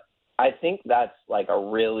 but I think that's like a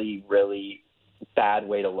really, really bad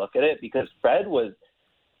way to look at it, because Fred was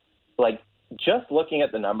like, just looking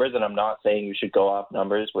at the numbers, and I'm not saying you should go off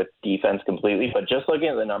numbers with defense completely, but just looking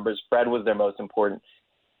at the numbers, Fred was their most important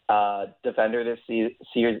defender this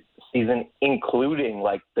season, including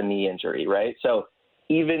like the knee injury, right? So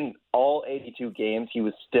even all 82 games, he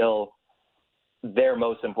was still their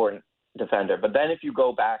most important defender. But then if you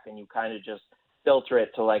go back and you kind of just filter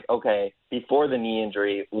it to like, okay, before the knee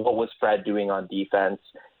injury, what was Fred doing on defense?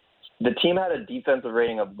 The team had a defensive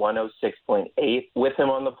rating of 106.8 with him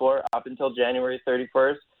on the floor up until January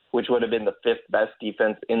 31st, which would have been the 5th best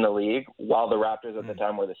defense in the league, while the Raptors at the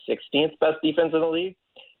time were the 16th best defense in the league.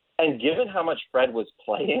 And given how much Fred was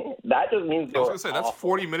playing, that just means that's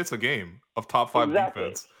 40 minutes a game of top 5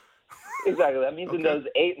 defense. Exactly. That means in those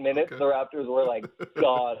 8 minutes, the Raptors were like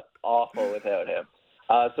god awful without him.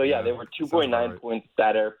 They were 2.9 points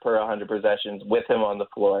better per 100 possessions with him on the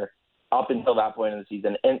floor up until that point in the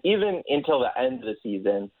season. And even until the end of the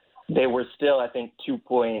season, they were still, I think,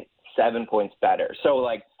 2.7 points better. So,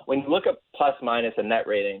 like, when you look at plus minus and net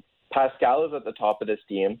rating, Pascal is at the top of this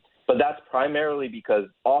team, but that's primarily because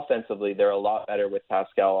offensively they're a lot better with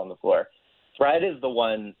Pascal on the floor. Fred is the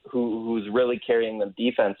one who's really carrying them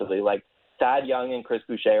defensively. Like, Thad Young and Chris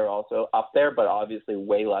Boucher are also up there, but obviously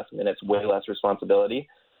way less minutes, way less responsibility.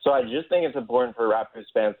 So I just think it's important for Raptors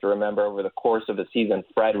fans to remember over the course of the season,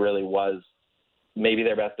 Fred really was maybe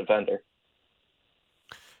their best defender.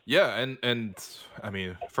 Yeah, and I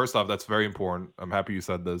mean, first off, that's very important. I'm happy you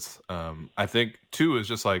said this. I think, too, is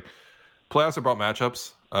just like playoffs are about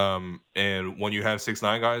matchups. And when you have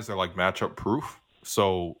 6'9" guys, they're like matchup proof.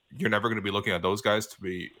 So you're never going to be looking at those guys to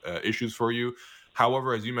be issues for you.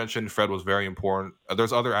 However, as you mentioned, Fred was very important.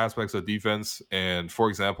 There's other aspects of defense. And for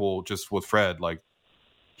example, just with Fred, like,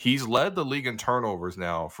 he's led the league in turnovers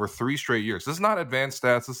now for 3 straight years. This is not advanced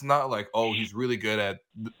stats. This is not like, oh, he's really good at,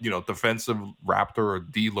 defensive Raptor or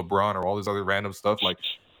D LeBron or all this other random stuff. Like,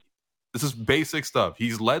 this is basic stuff.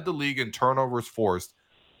 He's led the league in turnovers forced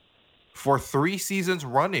for 3 seasons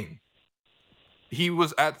running. He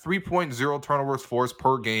was at 3.0 turnovers forced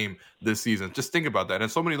per game this season. Just think about that.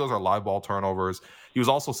 And so many of those are live ball turnovers. He was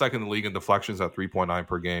also second in the league in deflections at 3.9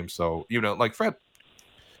 per game. So, like Fred,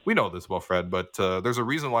 we know this about Fred, but there's a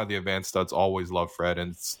reason why the advanced stats always love Fred,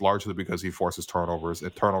 and it's largely because he forces turnovers,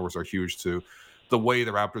 and turnovers are huge to the way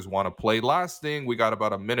the Raptors want to play. Last thing, we got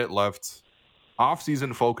about a minute left.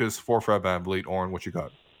 Off-season focus for Fred VanVleet. Oren, what you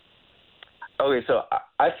got? Okay, so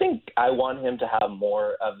I think I want him to have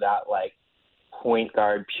more of that, like,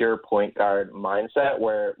 pure point guard mindset,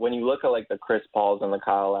 where when you look at, like, the Chris Pauls and the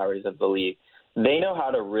Kyle Lowrys of the league, they know how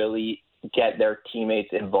to really get their teammates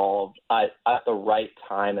involved at the right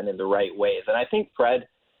time and in the right ways. And I think Fred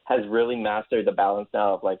has really mastered the balance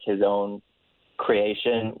now of like his own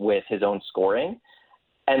creation with his own scoring.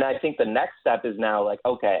 And I think the next step is now like,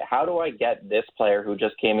 okay, how do I get this player who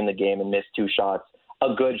just came in the game and missed 2 shots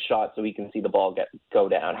a good shot so we can see the ball go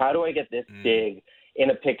down? How do I get this big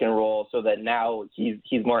in a pick and roll so that now he's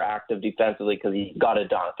more active defensively because he got a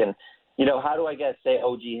dunk? And how do I get, say,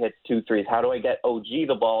 OG hits 2 threes? How do I get OG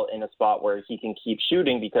the ball in a spot where he can keep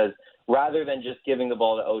shooting? Because rather than just giving the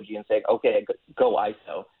ball to OG and saying, okay, go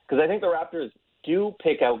ISO. Because I think the Raptors do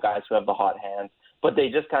pick out guys who have the hot hands, but they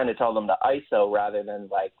just kind of tell them to ISO rather than,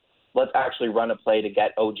 like, let's actually run a play to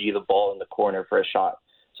get OG the ball in the corner for a shot.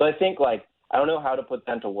 So I think, like, I don't know how to put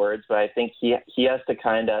that into words, but I think he has to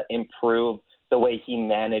kind of improve the way he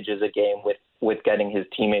manages a game with getting his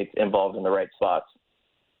teammates involved in the right spots.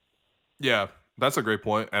 Yeah, that's a great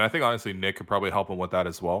point. And I think, honestly, Nick could probably help him with that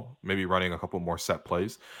as well. Maybe running a couple more set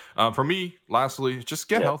plays. For me, lastly, just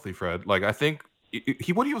get healthy, Fred. Like, I think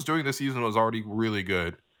what he was doing this season was already really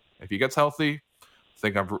good. If he gets healthy,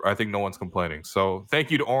 I think no one's complaining. So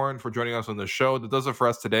thank you to Oren for joining us on the show. That does it for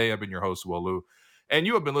us today. I've been your host, Will Lou. And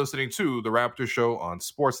you have been listening to The Raptors Show on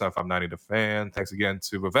Sportsnet 590 The Fan. Thanks again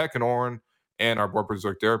to Vivek and Oren and our board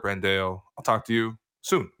producer, Derek Brandale. I'll talk to you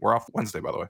soon. We're off Wednesday, by the way.